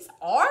 Ooh, these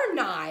are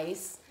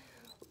nice.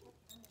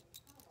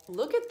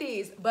 Look at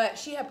these. But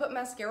she had put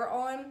mascara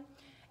on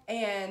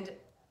and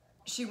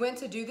she went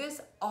to do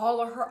this. All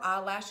of her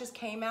eyelashes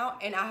came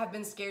out, and I have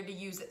been scared to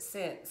use it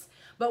since.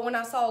 But when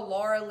I saw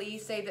Laura Lee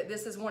say that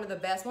this is one of the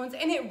best ones,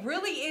 and it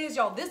really is,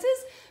 y'all. This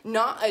is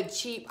not a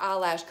cheap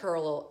eyelash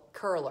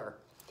curler.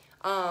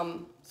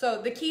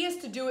 So the key is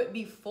to do it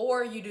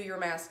before you do your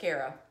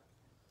mascara.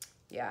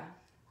 Yeah.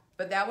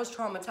 But that was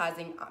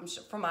traumatizing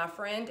for my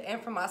friend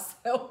and for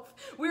myself.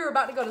 We were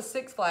about to go to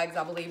Six Flags,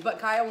 I believe, but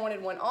Kaya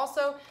wanted one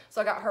also.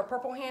 So I got her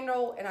purple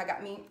handle and I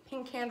got me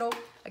pink handle.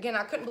 Again,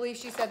 I couldn't believe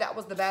she said that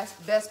was the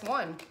best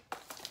one.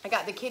 I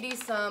got the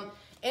kitties some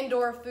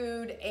indoor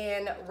food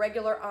and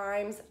regular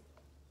Iams.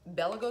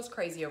 Bella goes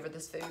crazy over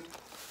this food.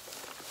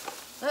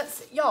 Let's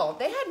see. Y'all,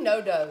 they had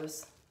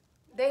no-dos.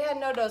 They had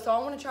no-dos, so I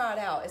want to try it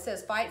out. It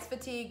says fights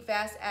fatigue,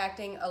 fast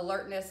acting,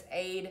 alertness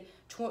aid,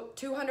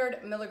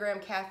 200 milligram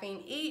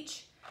caffeine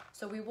each.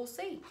 So we will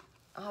see.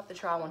 I'll have to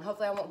try one.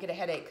 Hopefully I won't get a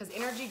headache, because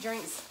energy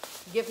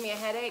drinks give me a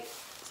headache.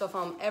 So if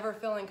I'm ever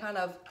feeling kind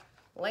of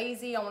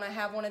lazy, I want to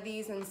have one of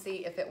these and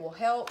see if it will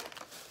help.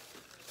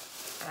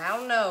 I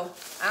don't know.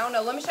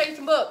 Let me show you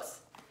some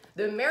books.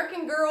 The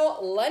American Girl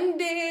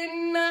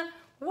London.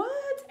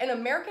 What? An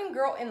American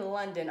Girl in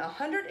London.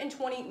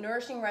 120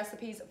 nourishing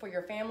recipes for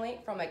your family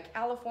from a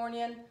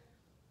Californian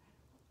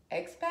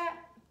expat.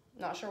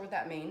 Not sure what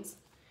that means.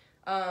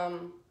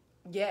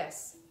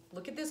 Yes.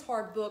 Look at this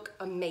hard book.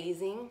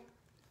 Amazing.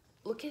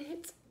 Look at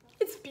it.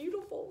 It's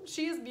beautiful.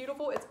 She is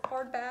beautiful. It's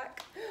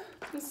hardback.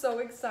 I'm so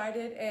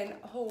excited. And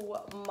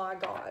oh my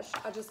gosh,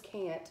 I just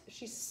can't.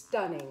 She's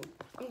stunning.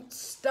 I'm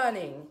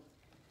stunning.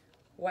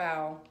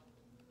 Wow.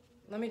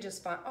 Let me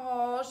just find,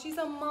 oh, she's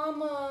a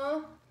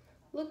mama.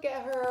 Look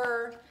at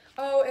her.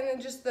 Oh, and then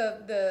just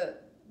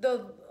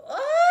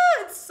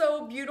it's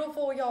so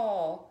beautiful,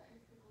 y'all.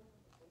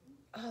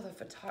 Oh, the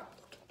photography,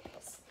 look at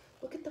this.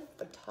 Look at the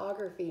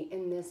photography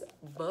in this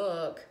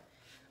book.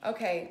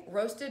 Okay,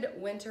 roasted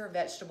winter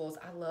vegetables.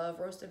 I love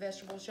roasted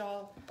vegetables,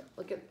 y'all.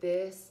 Look at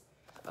this.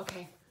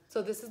 Okay,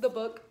 so this is the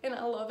book, and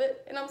I love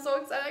it, and I'm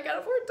so excited I got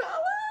it for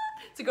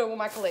 $1 to go with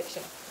my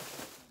collection.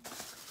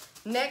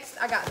 Next,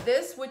 I got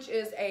this, which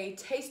is a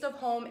Taste of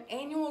Home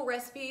annual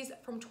recipes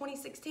from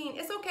 2016.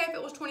 It's okay if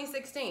it was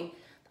 2016.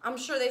 I'm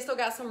sure they still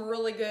got some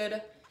really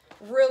good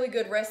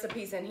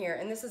recipes in here.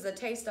 And this is a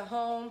Taste of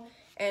Home,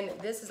 and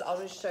this is, I'll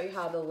just show you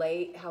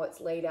how it's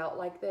laid out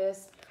like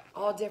this.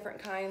 All different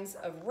kinds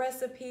of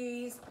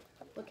recipes.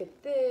 Look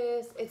at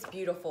this. It's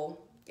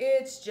beautiful.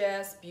 It's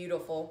just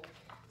beautiful.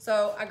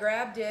 So I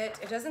grabbed it.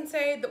 It doesn't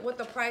say what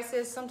the price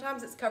is.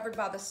 Sometimes it's covered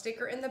by the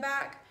sticker in the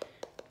back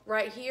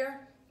right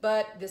here.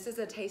 But this is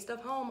a Taste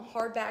of Home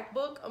hardback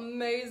book.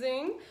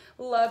 Amazing.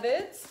 Love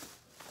it.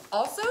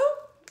 Also,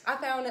 I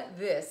found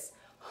this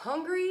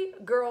Hungry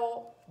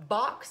Girl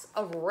box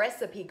of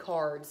recipe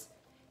cards.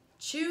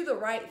 Chew the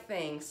right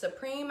thing.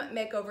 Supreme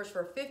makeovers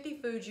for 50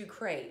 foods you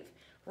crave.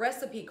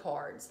 Recipe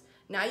cards.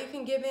 Now you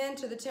can give in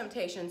to the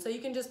temptation. So you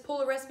can just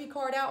pull a recipe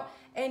card out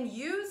and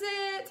use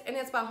it. And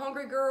it's by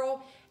Hungry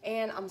Girl.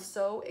 And I'm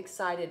so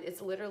excited.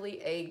 It's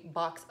literally a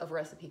box of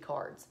recipe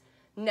cards.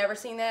 Never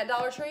seen that at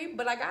Dollar Tree,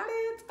 but I got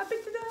it. I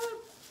picked it up.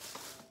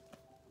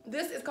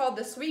 This is called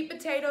the Sweet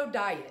Potato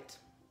Diet.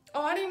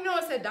 Oh, I didn't even know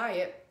it said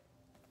diet.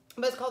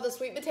 But it's called the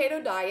Sweet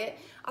Potato Diet.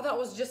 I thought it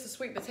was just a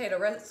sweet potato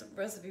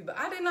recipe, but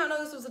I did not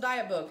know this was a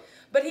diet book.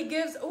 But he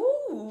gives,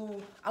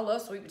 ooh, I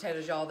love sweet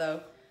potatoes, y'all,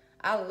 though.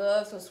 I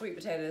love some sweet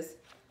potatoes.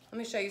 Let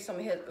me show you some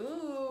of his.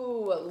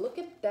 Ooh, look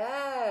at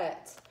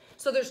that.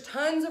 So there's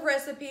tons of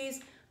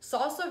recipes.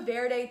 Salsa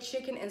verde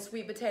chicken and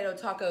sweet potato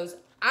tacos.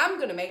 I'm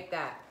going to make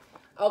that.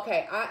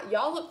 Okay,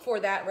 y'all look for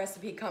that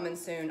recipe coming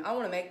soon. I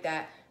want to make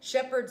that.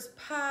 Shepherd's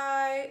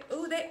pie.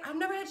 Ooh, I've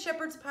never had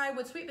shepherd's pie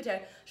with sweet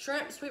potato.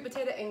 Shrimp, sweet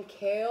potato, and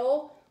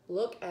kale.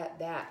 Look at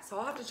that. So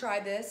I'll have to try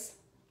this.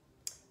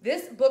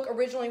 This book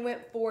originally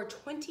went for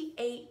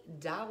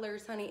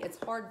 $28, honey. It's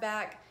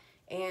hardback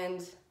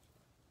and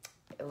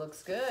it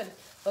looks good.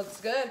 Looks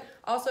good.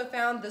 Also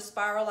found the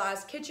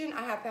Spiralized Kitchen.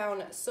 I have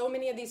found so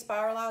many of these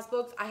spiralized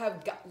books. I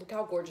have got, look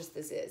how gorgeous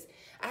this is.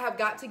 I have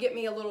got to get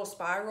me a little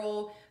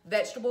spiral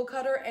vegetable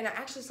cutter, and I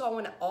actually saw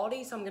one at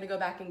Aldi, so I'm gonna go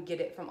back and get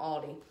it from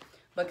Aldi.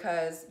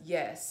 Because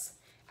yes,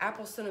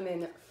 apple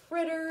cinnamon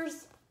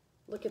fritters.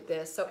 Look at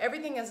this. So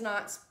everything is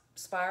not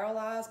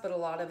spiralized, but a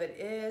lot of it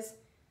is.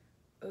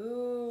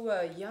 Ooh,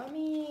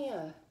 yummy.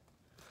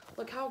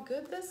 Look how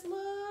good this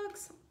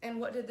looks. And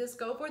what did this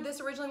go for?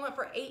 This originally went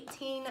for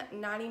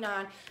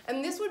 $18.99.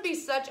 And this would be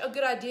such a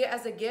good idea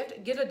as a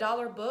gift. Get a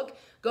dollar book,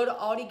 go to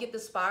Aldi, get the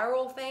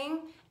spiral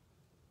thing,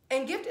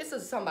 and gift it to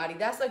somebody.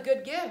 That's a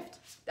good gift.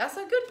 That's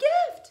a good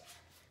gift.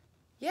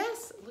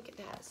 Yes, look at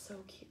that,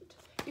 so cute.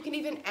 You can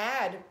even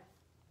add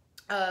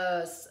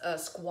a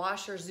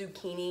squash or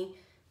zucchini.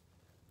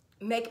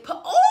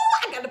 Oh,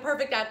 I got the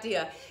perfect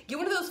idea. Get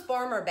one of those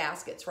farmer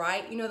baskets,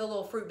 right? You know, the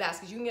little fruit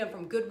baskets. You can get them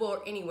from Goodwill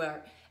or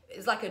anywhere.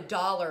 It's like $1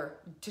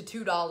 to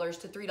 $2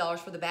 to $3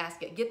 for the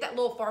basket. Get that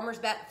little farmer's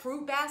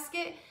fruit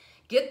basket.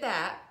 Get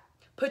that.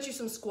 Put you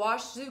some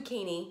squash,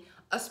 zucchini,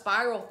 a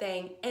spiral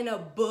thing, and a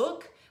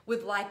book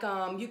with like,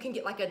 you can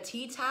get like a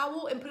tea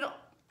towel and put it on.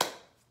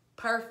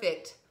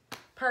 Perfect.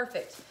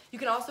 Perfect. You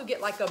can also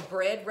get like a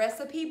bread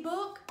recipe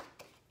book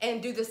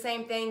and do the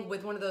same thing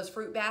with one of those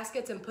fruit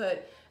baskets and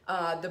put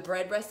the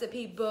bread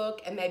recipe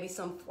book and maybe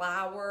some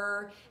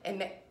flour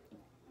and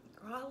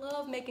I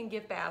love making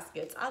gift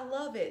baskets. I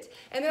love it.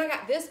 And then I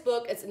got this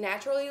book. It's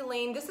Naturally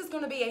Lean. This is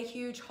going to be a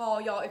huge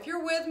haul, y'all. If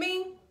you're with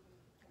me,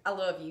 I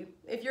love you.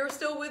 If you're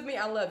still with me,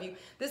 I love you.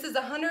 This is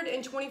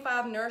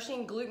 125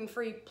 nourishing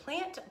gluten-free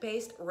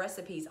plant-based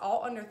recipes,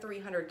 all under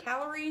 300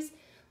 calories.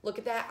 Look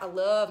at that. I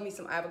love me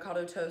some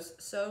avocado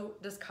toast. So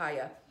does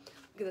Kaya.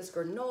 Look at this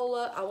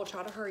granola. I will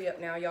try to hurry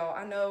up now, y'all.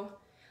 I know.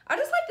 I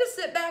just like to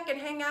sit back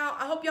and hang out.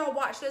 I hope y'all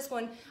watch this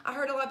one. I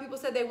heard a lot of people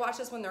said they watch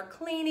this when they're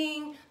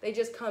cleaning. They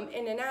just come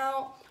in and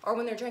out, or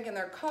when they're drinking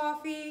their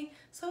coffee.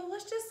 So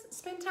let's just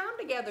spend time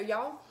together,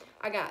 y'all.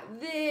 I got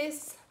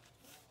this,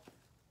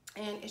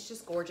 and it's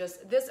just gorgeous.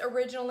 This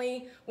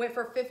originally went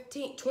for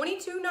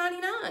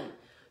 $22.99.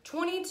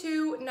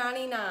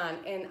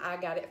 $22.99, and I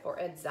got it for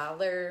 $1.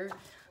 $1.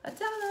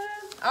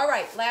 All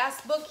right,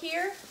 last book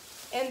here,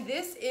 and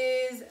this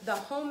is The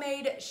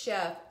Homemade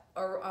Chef,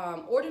 or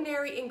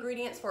Ordinary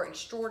Ingredients for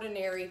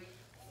Extraordinary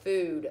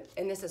Food.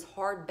 And this is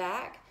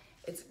hardback.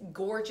 It's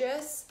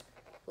gorgeous.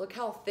 Look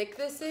how thick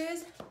this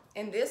is.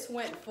 And this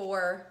went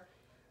for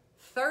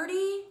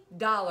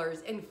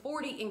 $30 and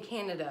 $40 in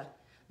Canada.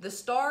 The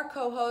star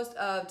co-host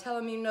of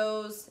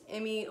Telemundo's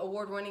Emmy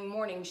award-winning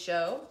morning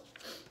show.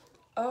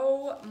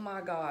 Oh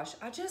my gosh,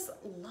 I just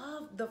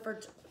love the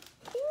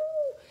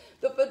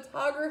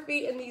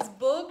photography in these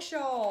books,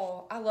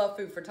 y'all. I love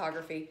food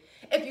photography.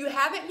 If you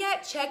haven't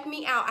yet, check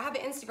me out. I have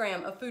an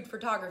Instagram of food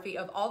photography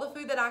of all the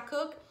food that I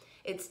cook.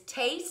 It's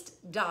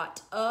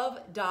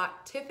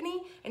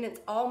taste.of.tiffany, and it's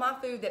all my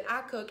food that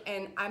I cook,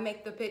 and I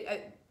make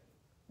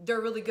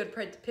they're really good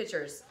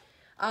pictures.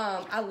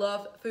 I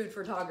love food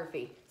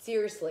photography.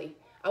 Seriously,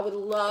 I would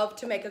love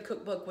to make a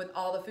cookbook with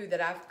all the food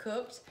that I've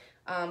cooked,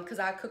 because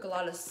I cook a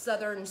lot of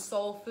Southern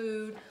soul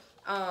food,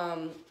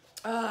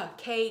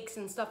 cakes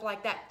and stuff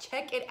like that.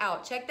 Check it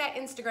out. Check that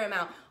Instagram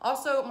out.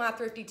 Also, my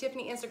Thrifty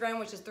Tiffany Instagram,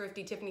 which is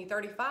Thrifty Tiffany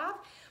 35.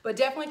 But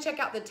definitely check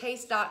out the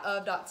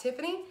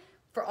taste.of.tiffany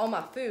for all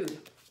my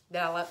food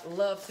that I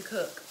love to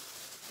cook.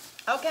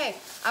 Okay,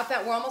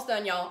 we're almost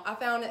done, y'all. I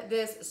found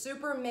this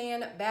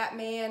Superman,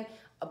 Batman,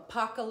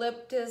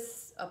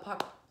 Apocalypse,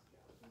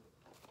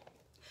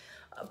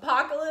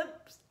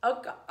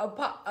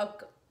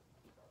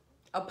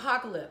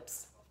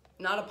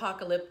 not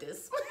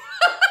apocalyptus.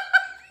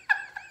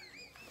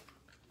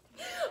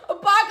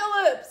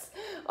 Apocalypse.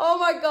 Oh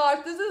my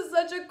gosh, this is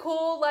such a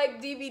cool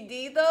like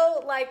DVD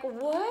though. Like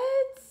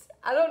what?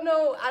 I don't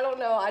know.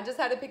 I just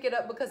had to pick it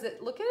up because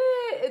look at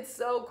it. It's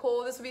so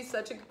cool. This would be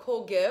such a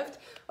cool gift.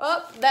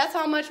 Oh, that's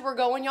how much we're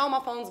going, y'all.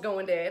 My phone's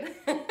going dead.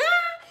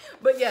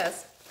 But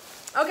yes.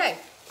 Okay,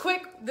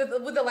 quick,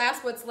 with the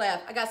last what's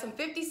left. I got some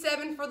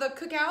 57 for the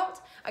cookout.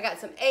 I got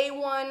some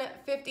A1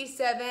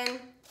 57.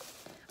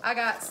 I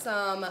got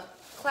some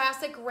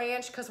Classic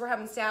Ranch because we're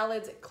having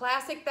salads.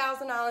 Classic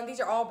Thousand Island. These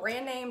are all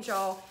brand names,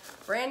 y'all.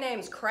 Brand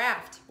names,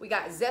 Kraft. We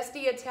got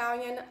Zesty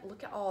Italian.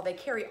 Look at all, they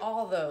carry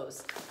all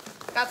those.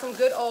 Got some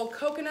good old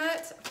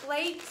coconut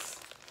flakes.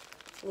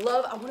 I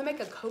want to make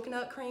a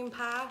coconut cream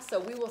pie, so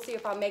we will see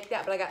if I make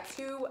that, but I got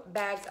 2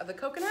 bags of the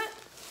coconut.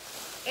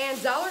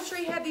 And Dollar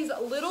Tree had these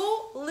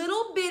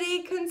little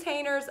bitty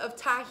containers of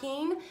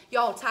tahini.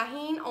 Y'all,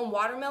 tahini on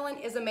watermelon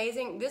is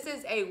amazing. This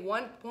is a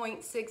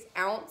 1.6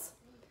 ounce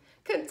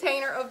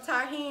container of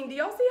tahini. Do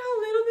y'all see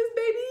how little this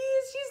baby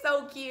is? She's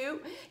so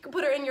cute. You can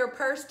put her in your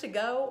purse to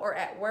go or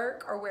at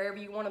work or wherever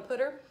you want to put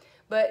her.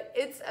 But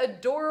it's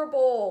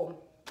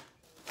adorable.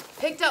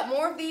 Picked up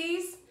more of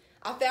these.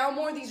 I found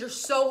more. These are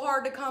so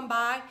hard to come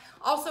by.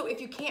 Also, if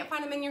you can't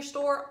find them in your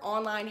store,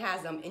 online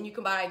has them, and you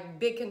can buy a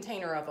big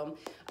container of them.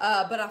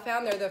 But I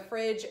found they're the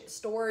fridge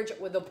storage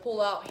with the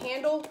pull-out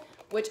handle,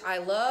 which I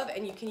love,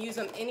 and you can use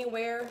them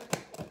anywhere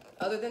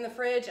other than the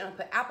fridge. And I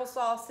put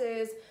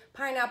applesauces,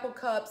 pineapple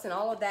cups, and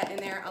all of that in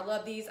there. I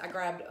love these. I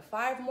grabbed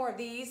 5 more of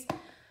these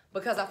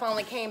because I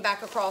finally came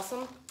back across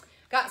them.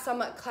 Got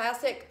some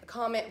Classic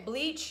Comet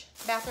bleach,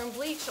 bathroom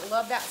bleach.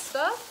 Love that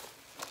stuff.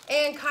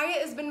 And Kaya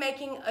has been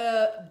making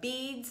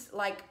beads,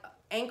 like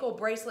ankle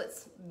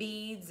bracelets,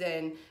 beads,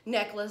 and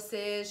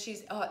necklaces.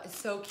 It's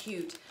so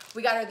cute.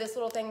 We got her this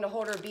little thing to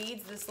hold her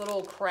beads, this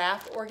little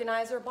craft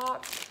organizer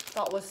box.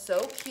 Thought was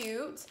so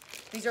cute.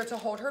 These are to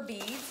hold her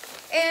beads.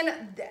 And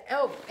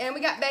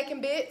we got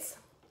bacon bits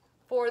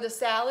for the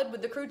salad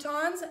with the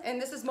croutons.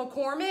 And this is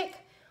McCormick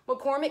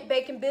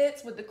bacon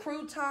bits with the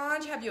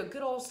croutons. Have you a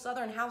good old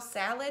Southern house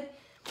salad.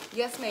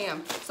 Yes,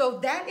 ma'am. So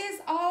that is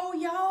all,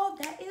 y'all.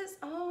 That is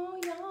all,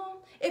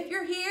 y'all. If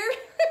you're here,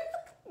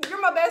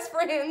 you're my best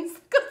friends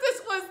because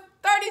this was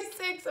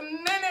 36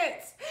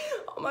 minutes.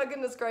 Oh my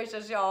goodness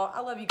gracious, y'all.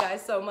 I love you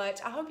guys so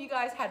much. I hope you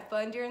guys had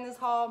fun during this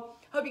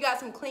haul. Hope you got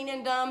some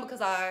cleaning done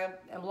because I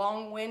am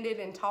long-winded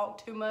and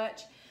talk too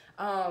much.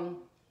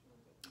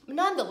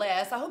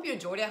 Nonetheless, I hope you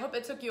enjoyed it. I hope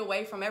it took you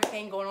away from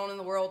everything going on in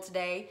the world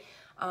today.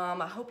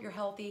 I hope you're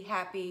healthy,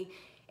 happy,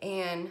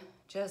 and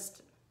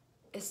just...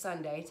 It's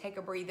Sunday. Take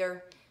a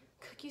breather.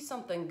 Cook you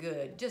something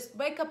good. Just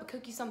wake up and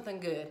cook you something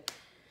good.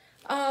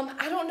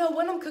 I don't know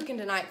what I'm cooking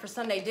tonight for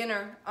Sunday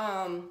dinner.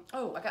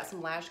 Oh, I got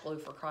some lash glue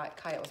for Kaya.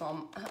 It was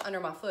on under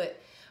my foot.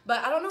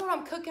 But I don't know what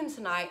I'm cooking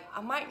tonight.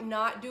 I might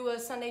not do a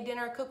Sunday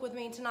dinner cook with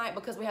me tonight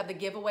because we have the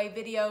giveaway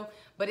video.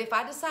 But if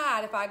I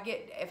decide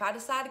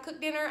to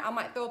cook dinner, I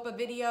might throw up a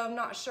video. I'm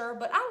not sure.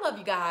 But I love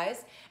you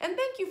guys. And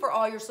thank you for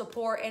all your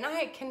support. And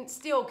I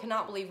still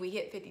cannot believe we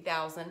hit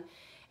 50,000.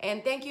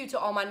 And thank you to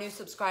all my new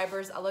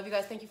subscribers. I love you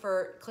guys. Thank you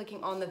for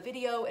clicking on the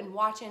video and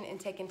watching and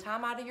taking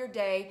time out of your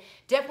day.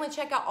 Definitely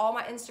check out all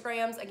my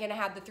Instagrams. Again, I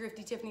have the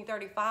Thrifty Tiffany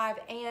 35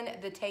 and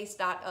the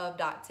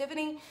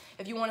taste.of.tiffany.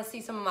 If you want to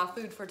see some of my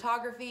food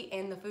photography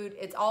and the food,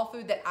 it's all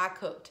food that I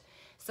cooked.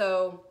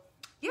 So,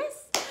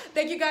 yes.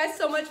 Thank you guys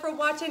so much for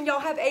watching. Y'all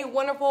have a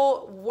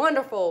wonderful,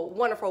 wonderful,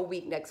 wonderful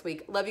week next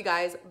week. Love you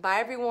guys. Bye,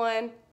 everyone.